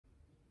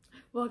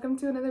Welcome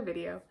to another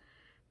video.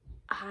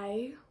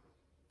 I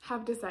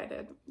have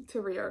decided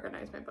to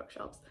reorganize my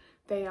bookshelves.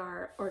 They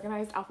are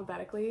organized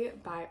alphabetically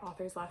by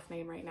author's last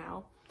name right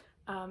now.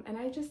 And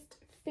I just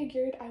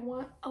figured I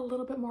want a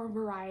little bit more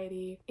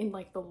variety in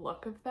like the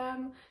look of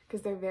them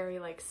because they're very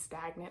like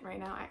stagnant right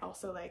now. I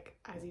also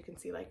as you can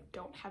see,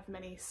 don't have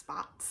many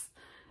spots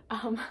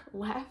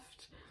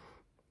left,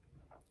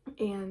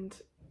 and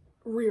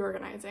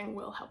reorganizing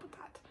will help with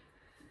that.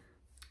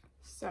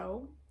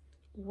 So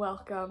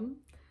welcome.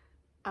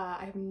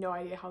 I have no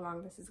idea how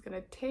long this is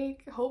gonna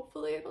take.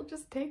 Hopefully it'll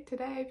just take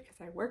today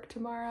because I work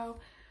tomorrow.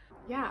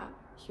 Yeah,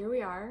 here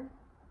we are.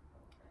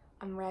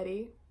 I'm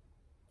ready.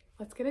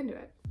 Let's get into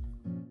it.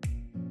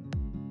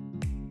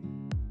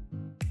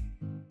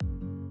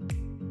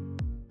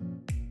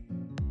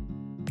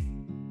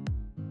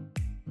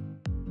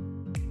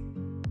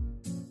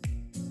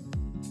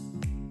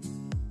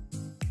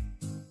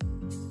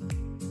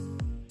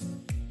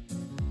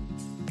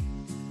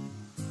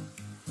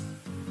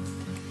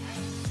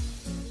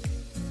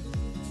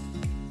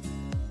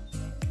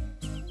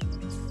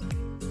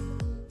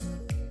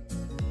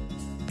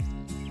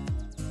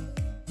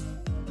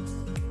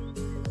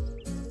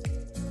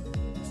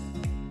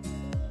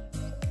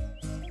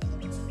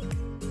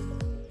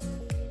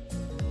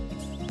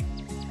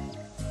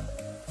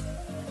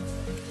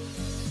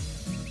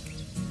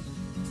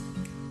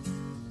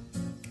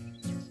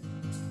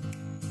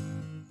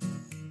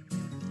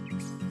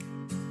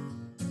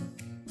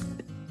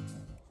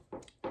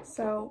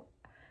 So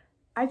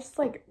I just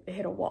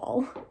hit a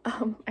wall.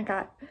 I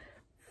got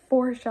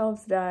 4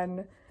 shelves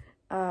done,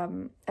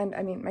 and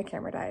I mean my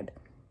camera died,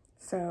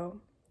 so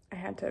I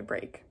had to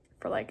break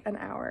for an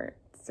hour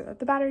so that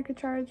the battery could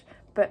charge,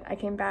 but I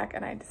came back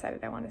and I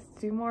decided I wanted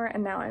to do more,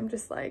 and now I'm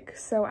just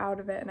so out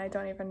of it and I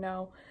don't even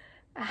know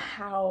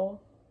how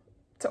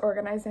to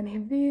organize any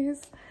of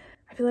these.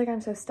 I feel like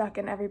I'm so stuck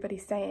in everybody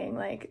saying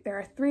there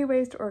are 3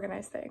 ways to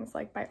organize things,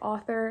 by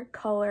author,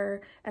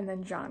 color, and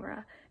then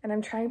genre. And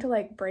I'm trying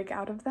to break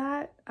out of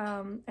that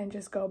and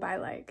just go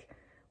by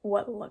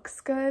what looks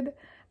good.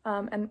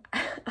 And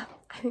I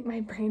think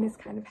my brain is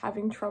kind of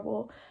having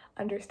trouble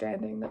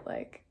understanding that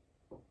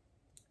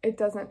it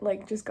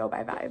doesn't just go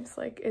by vibes.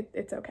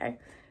 It's okay.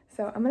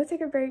 So I'm gonna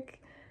take a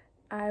break.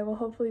 I will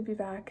hopefully be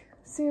back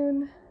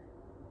soon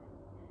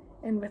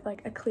and with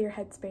a clear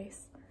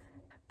headspace.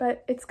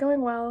 But it's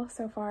going well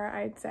so far,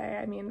 I'd say.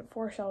 I mean,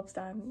 4 shelves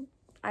done,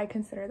 I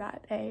consider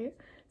that a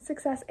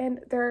success.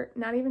 And they're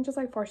not even just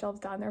 4 shelves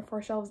done, they're 4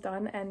 shelves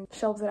done and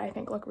shelves that I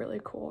think look really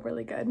cool,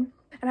 really good.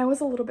 And I was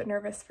a little bit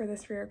nervous for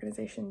this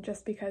reorganization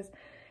just because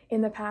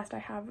in the past I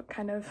have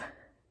kind of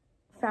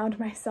found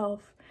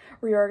myself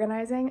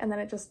reorganizing and then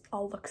it just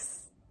all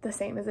looks the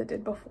same as it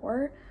did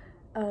before,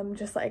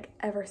 just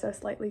ever so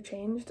slightly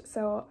changed.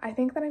 So I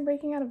think that I'm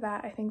breaking out of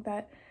that. I think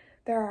that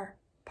there are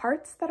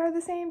parts that are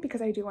the same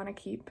because I do want to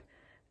keep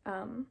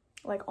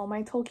all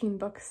my Tolkien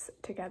books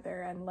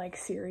together and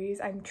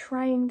series. I'm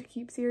trying to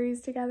keep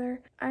series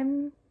together.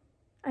 I'm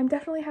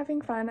definitely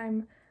having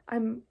fun.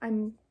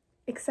 I'm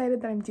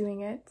excited that I'm doing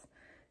it.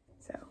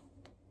 So,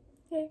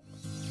 yay.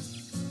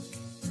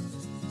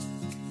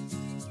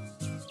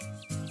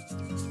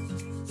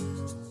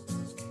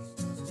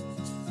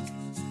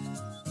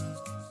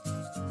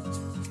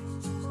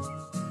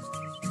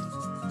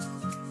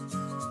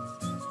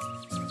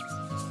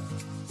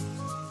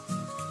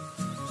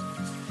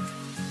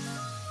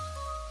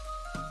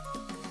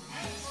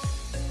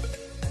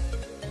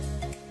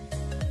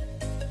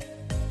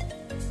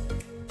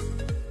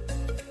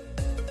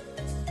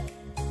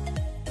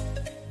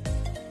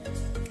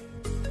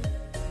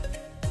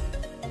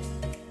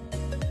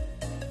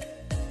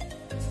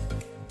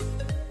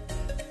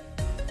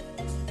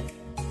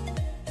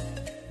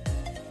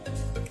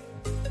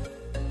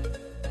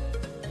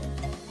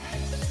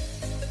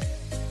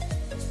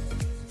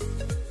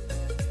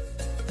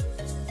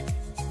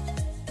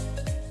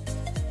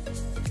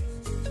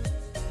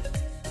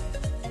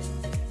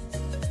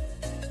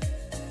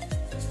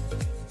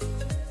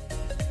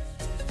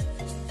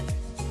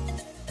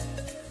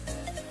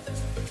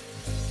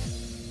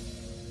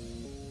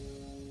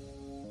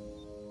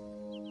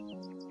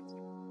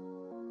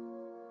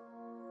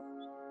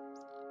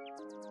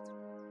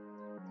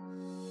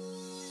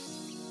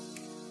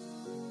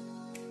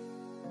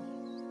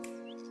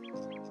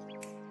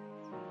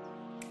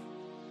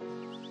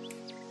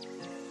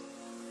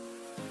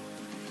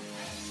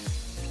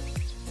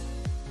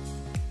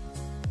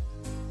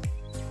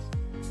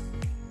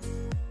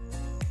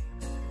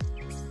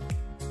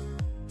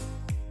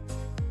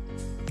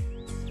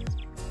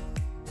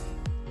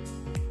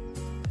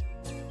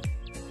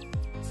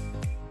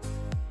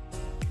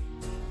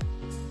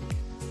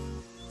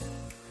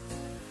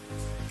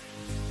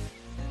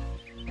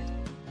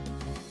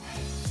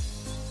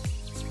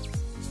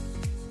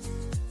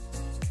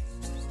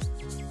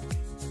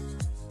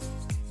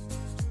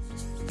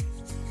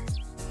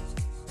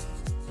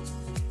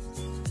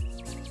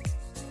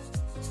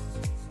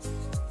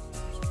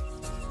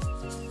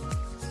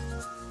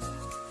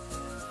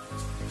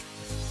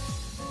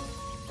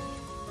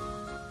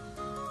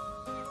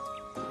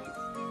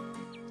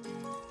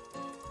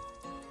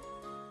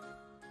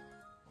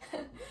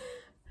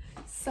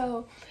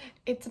 So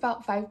it's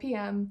about 5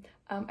 p.m.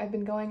 I've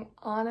been going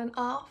on and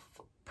off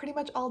pretty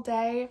much all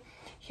day.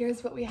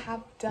 Here's what we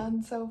have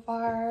done so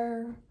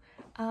far.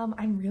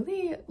 I'm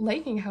really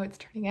liking how it's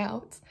turning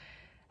out.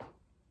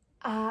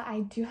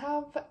 I do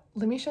have,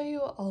 let me show you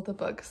all the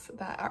books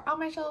that are on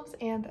my shelves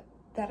and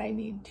that I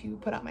need to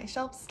put on my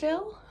shelves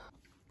still.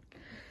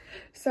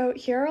 So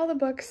here are all the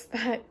books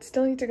that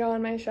still need to go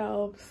on my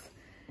shelves,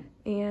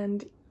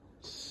 and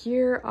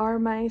here are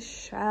my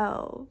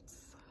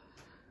shelves.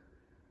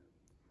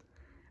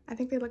 I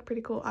think they look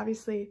pretty cool.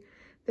 Obviously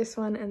this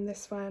one and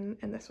this one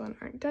and this one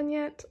aren't done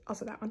yet,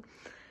 also that one.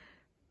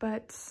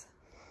 But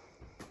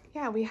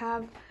yeah, we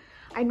have,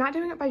 I'm not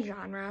doing it by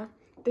genre.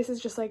 This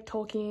is just like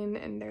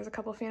Tolkien, and there's a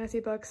couple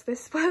fantasy books.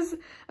 This was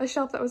a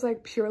shelf that was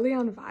like purely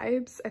on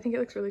vibes. I think it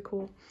looks really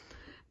cool.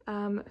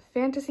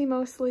 Fantasy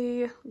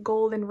mostly,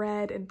 gold and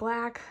red and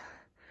black,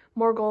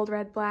 more gold,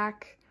 red,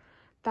 black.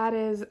 That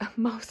is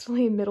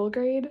mostly middle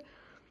grade,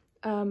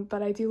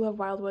 but I do love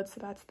Wildwood, so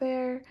that's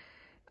there.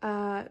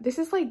 This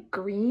is like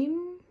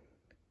green,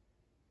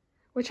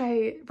 which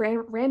I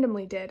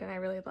randomly did, and I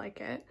really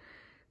like it.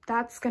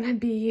 That's gonna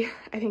be,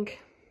 I think,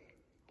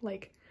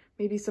 like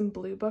maybe some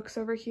blue books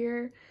over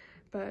here,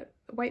 but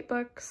white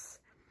books.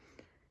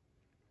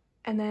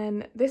 And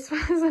then this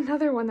was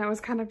another one that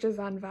was kind of just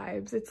on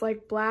vibes. It's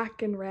like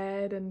black and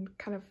red and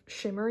kind of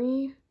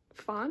shimmery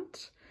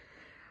font.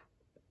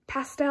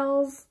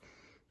 Pastels.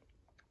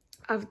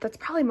 That's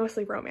probably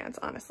mostly romance,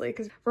 honestly,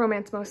 because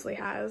romance mostly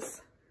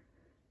has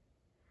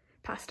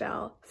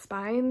pastel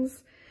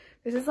spines.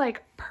 This is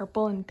like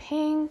purple and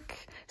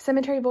pink.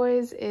 Cemetery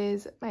Boys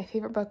is my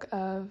favorite book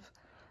of,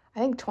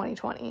 I think,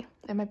 2020.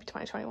 It might be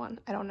 2021.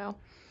 I don't know.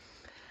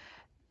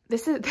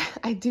 This is,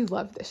 I do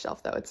love this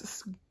shelf though.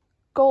 It's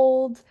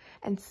gold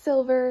and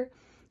silver,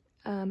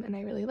 and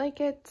I really like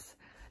it.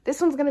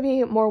 This one's gonna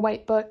be more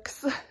white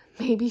books,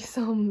 maybe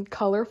some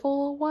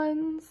colorful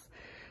ones.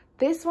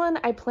 This one,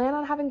 I plan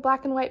on having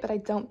black and white, but I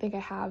don't think I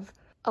have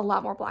a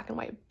lot more black and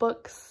white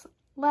books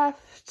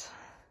left.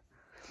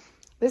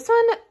 This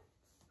one,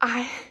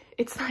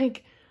 it's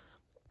like,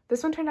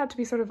 this one turned out to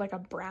be sort of like a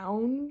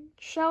brown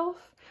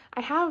shelf.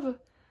 I have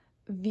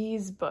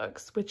these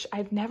books, which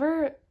I've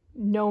never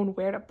known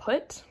where to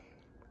put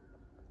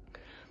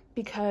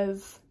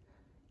because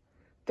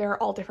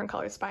they're all different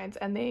color spines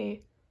and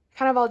they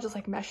kind of all just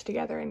like mesh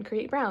together and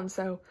create brown.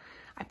 So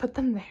I put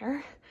them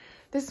there.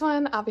 This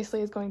one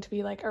obviously is going to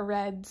be like a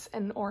reds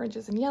and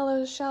oranges and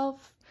yellows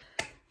shelf.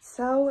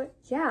 So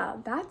yeah,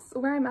 that's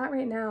where I'm at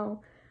right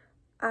now.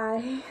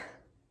 I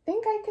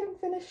think I can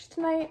finish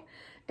tonight.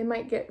 It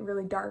might get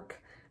really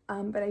dark,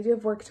 but I do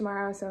have work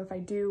tomorrow, so if I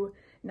do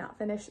not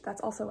finish,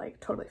 that's also like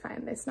totally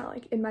fine. It's not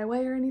like in my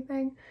way or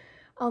anything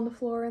on the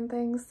floor and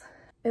things.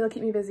 It'll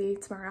keep me busy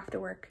tomorrow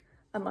after work,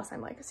 unless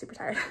I'm like super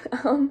tired.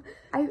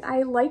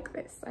 I like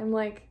this. I'm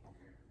like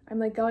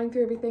going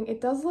through everything.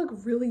 It does look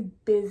really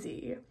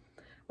busy,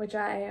 which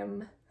I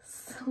am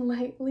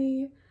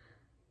slightly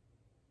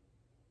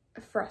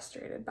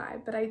frustrated by,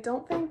 but I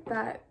don't think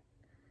that,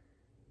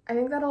 I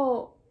think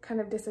that'll kind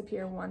of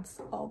disappear once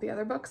all the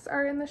other books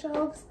are in the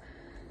shelves.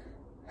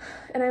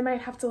 And I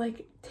might have to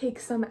like take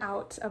some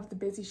out of the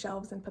busy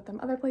shelves and put them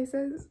other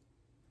places.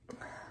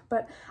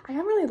 But I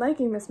am really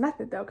liking this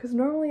method though, because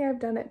normally I've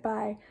done it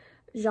by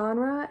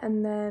genre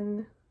and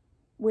then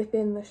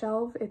within the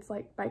shelf it's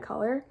like by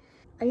color.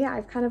 Yeah,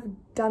 I've kind of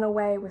done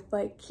away with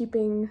like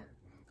keeping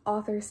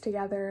authors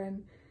together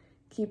and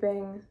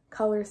keeping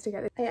colors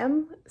together. I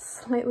am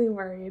slightly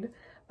worried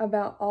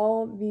about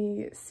all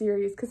the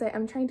series because I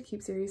am trying to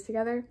keep series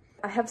together.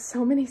 I have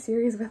so many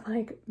series with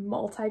like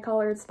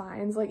multicolored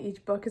spines, like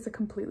each book is a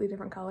completely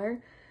different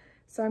color.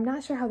 So I'm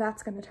not sure how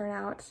that's going to turn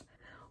out.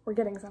 We're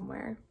getting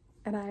somewhere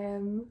and I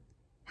am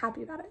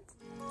happy about it.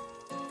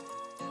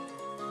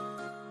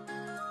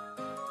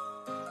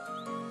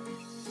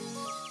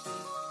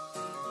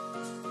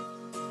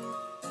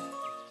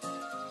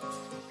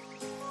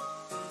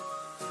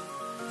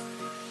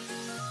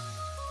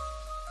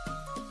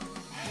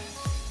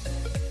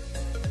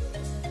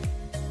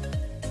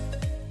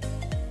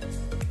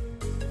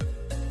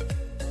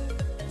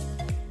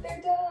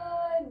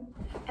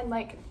 And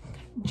like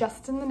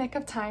just in the nick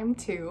of time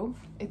too.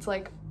 It's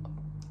like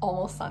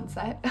almost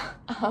sunset.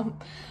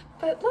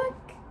 But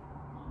look,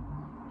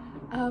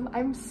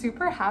 I'm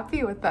super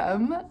happy with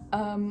them.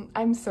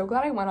 I'm so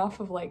glad I went off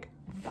of like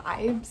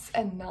vibes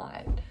and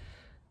not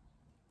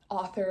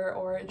author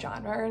or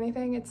genre or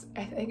anything.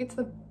 I think it's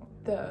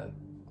the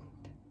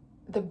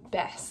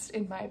best,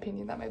 in my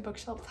opinion, that my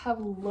bookshelves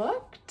have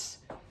looked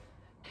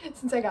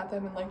since I got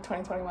them in like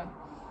 2021.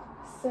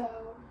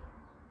 So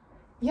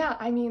yeah,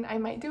 I mean, I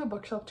might do a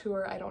bookshelf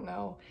tour. I don't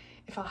know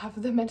if I'll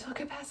have the mental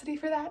capacity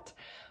for that,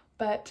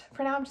 but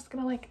for now I'm just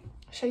gonna like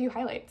show you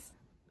highlights.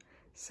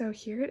 So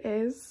here it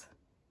is.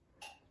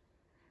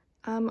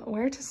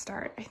 Where to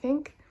start? I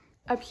think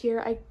up here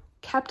I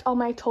kept all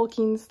my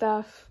Tolkien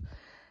stuff.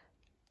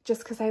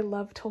 just because I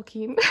love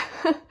Tolkien.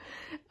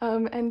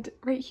 And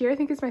right here I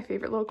think is my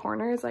favorite little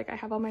corner. Is like I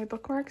have all my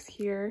bookmarks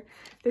here.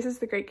 This is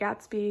The Great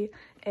Gatsby,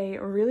 a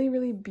really,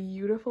 really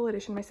beautiful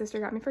edition my sister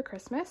got me for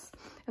Christmas.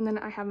 And then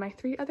I have my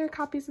 3 other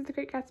copies of The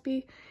Great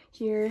Gatsby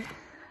here.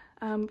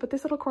 But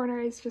this little corner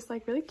is just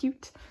like really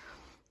cute.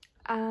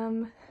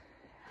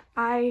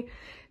 I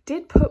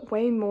did put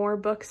way more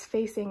books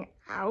facing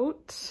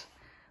out.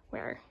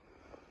 Where?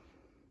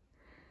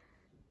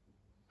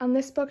 On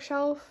this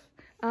bookshelf,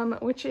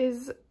 which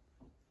is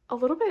a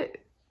little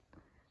bit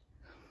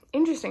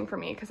interesting for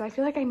me because I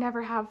feel like I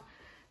never have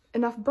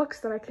enough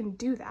books that I can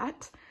do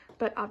that.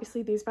 But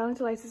obviously these Violent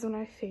Delights is one of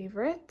my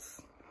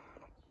favorites.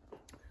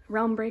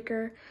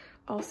 Realmbreaker,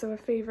 also a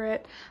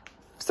favorite.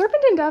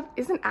 Serpent and Dove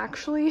isn't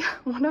actually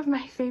one of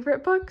my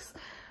favorite books,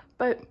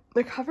 but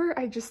the cover,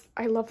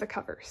 I love the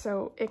cover,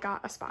 so it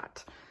got a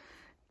spot.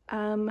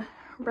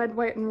 Red,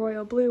 White, and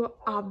Royal Blue,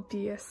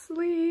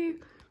 obviously.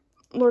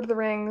 Lord of the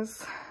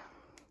Rings.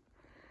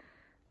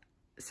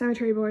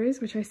 Cemetery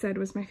Boys, which I said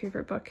was my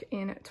favorite book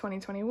in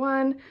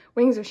 2021.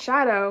 Wings of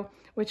Shadow,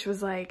 which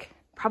was like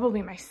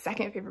probably my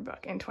second favorite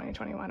book in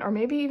 2021, or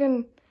maybe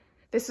even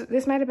this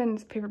might have been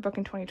favorite book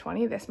in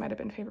 2020. This might have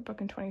been favorite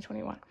book in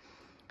 2021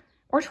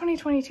 or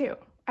 2022.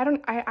 I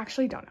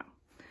actually don't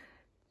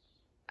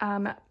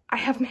know. I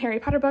have my Harry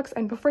Potter books,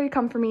 and before you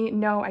come for me,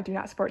 no, I do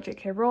not support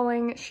J.K.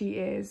 Rowling. She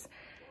is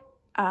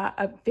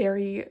a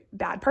very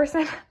bad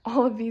person.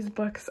 All of these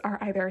books are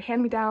either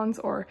hand-me-downs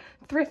or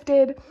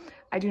thrifted.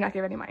 I do not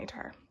give any money to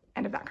her.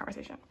 End of that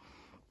conversation.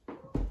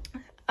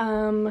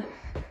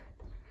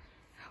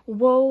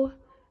 Wool,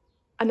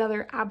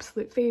 another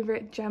absolute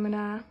favorite.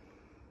 Gemina,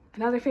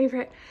 another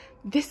favorite.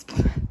 This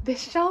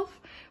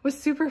shelf was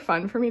super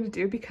fun for me to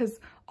do because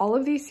all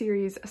of these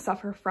series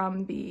suffer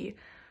from the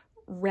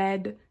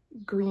red,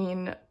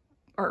 green,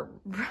 or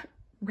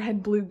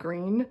red, blue,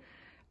 green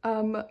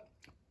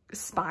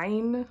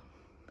spine.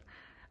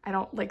 I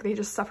don't like, they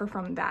just suffer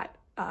from that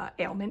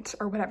ailment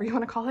or whatever you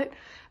want to call it.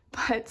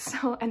 But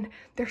so, and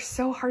they're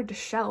so hard to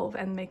shelve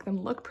and make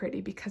them look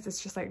pretty because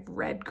it's just like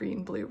red,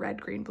 green, blue,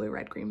 red, green, blue,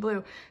 red, green,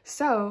 blue.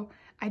 So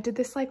I did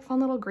this like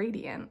fun little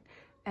gradient,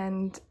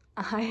 and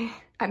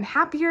I'm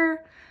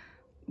happier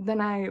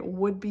than I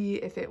would be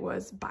if it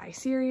was by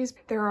series.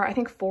 There are, I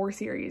think, 4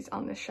 series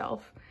on this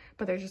shelf,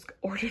 but they're just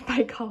ordered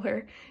by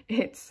color.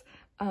 It's,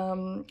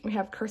 we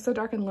have Curse So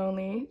Dark and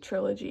Lonely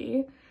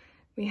trilogy.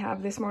 We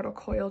have This Mortal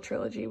Coil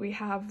trilogy. We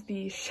have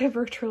the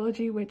Shiver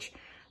trilogy, which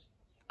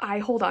I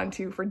hold on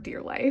to for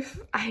dear life.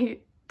 I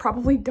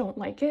probably don't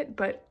like it,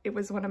 but it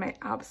was one of my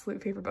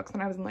absolute favorite books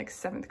when I was in like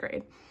 7th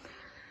grade.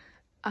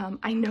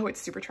 I know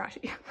it's super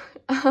trashy.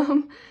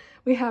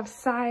 We have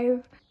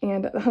Scythe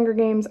and The Hunger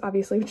Games,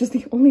 obviously, which is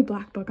the only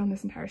black book on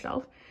this entire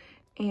shelf,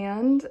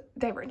 and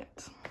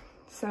Divergent.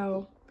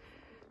 So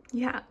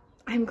yeah,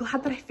 I'm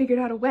glad that I figured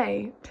out a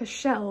way to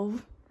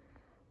shelve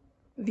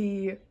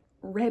the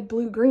red,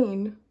 blue,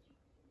 green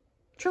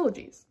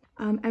trilogies.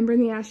 Ember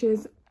in the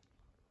Ashes,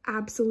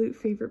 absolute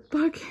favorite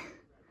book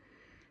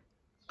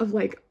of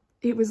like,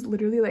 it was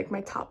literally like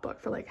my top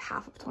book for like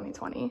half of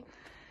 2020.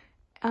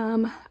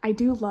 I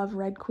do love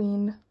Red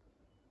Queen.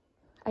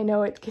 I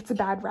know it gets a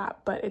bad rap,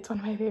 but it's one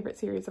of my favorite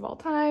series of all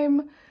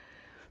time.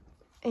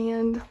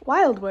 And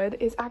Wildwood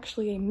is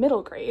actually a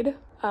middle grade,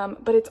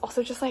 but it's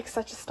also just like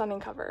such a stunning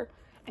cover.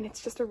 And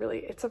it's just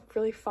it's a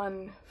really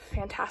fun,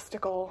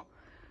 fantastical,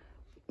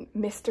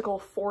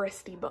 mystical,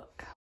 foresty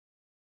book.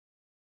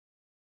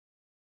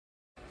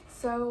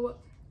 So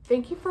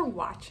thank you for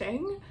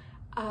watching.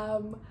 I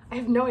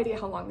have no idea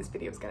how long this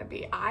video is gonna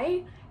be.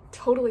 I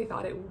totally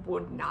thought it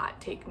would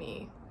not take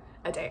me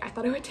a day. I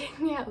thought it would take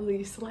me at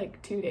least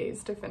like 2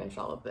 days to finish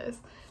all of this,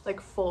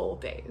 like full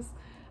days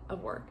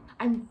of work.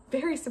 I'm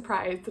very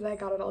surprised that I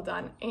got it all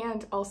done,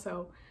 and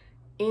also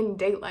in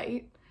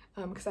daylight,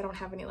 because I don't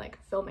have any like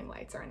filming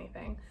lights or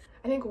anything.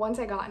 I think once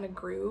I got in a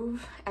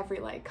groove, every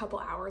like couple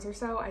hours or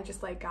so, I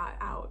just like got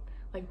out,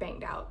 like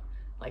banged out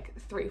like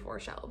 3-4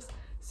 shelves.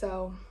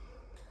 So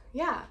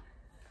yeah,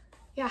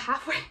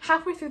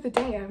 halfway through the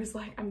day, I was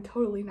like, I'm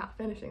totally not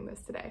finishing this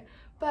today.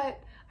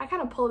 But I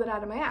kind of pulled it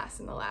out of my ass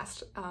in the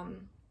last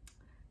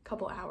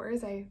couple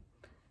hours. I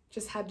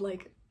just had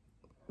like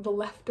the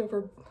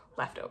leftover.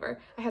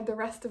 I had the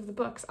rest of the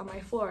books on my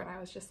floor, and I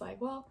was just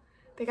like, well,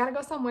 they gotta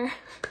go somewhere.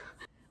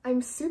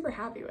 I'm super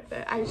happy with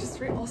it. I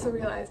just also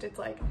realized it's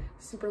like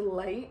super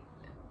light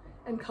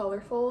and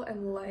colorful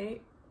and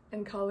light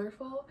and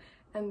colorful,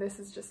 and this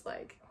is just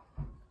like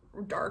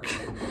dark.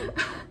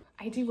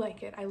 I do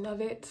like it. I love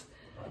it.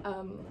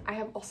 I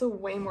have also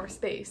way more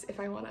space if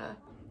I wanna,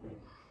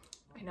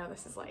 I know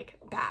this is like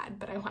bad,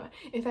 but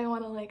if I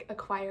wanna like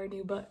acquire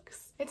new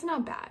books. It's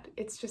not bad.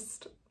 It's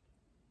just,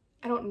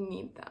 I don't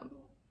need them.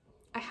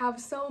 I have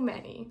so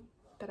many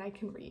that I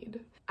can read.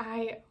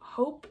 I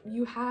hope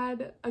you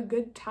had a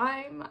good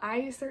time.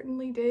 I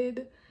certainly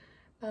did.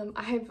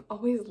 I have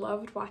always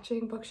loved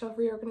watching bookshelf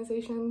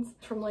reorganizations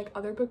from like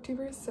other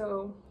booktubers,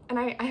 so, and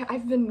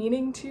I've been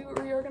meaning to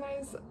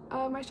reorganize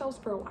my shelves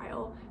for a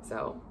while,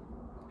 so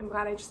I'm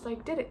glad I just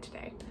like did it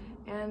today.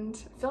 and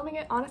filming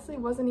it honestly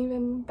wasn't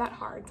even that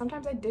hard.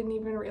 Sometimes I didn't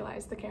even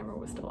realize the camera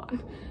was still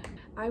on.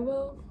 I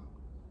will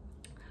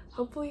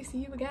hopefully see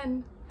you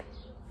again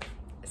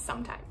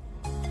sometime.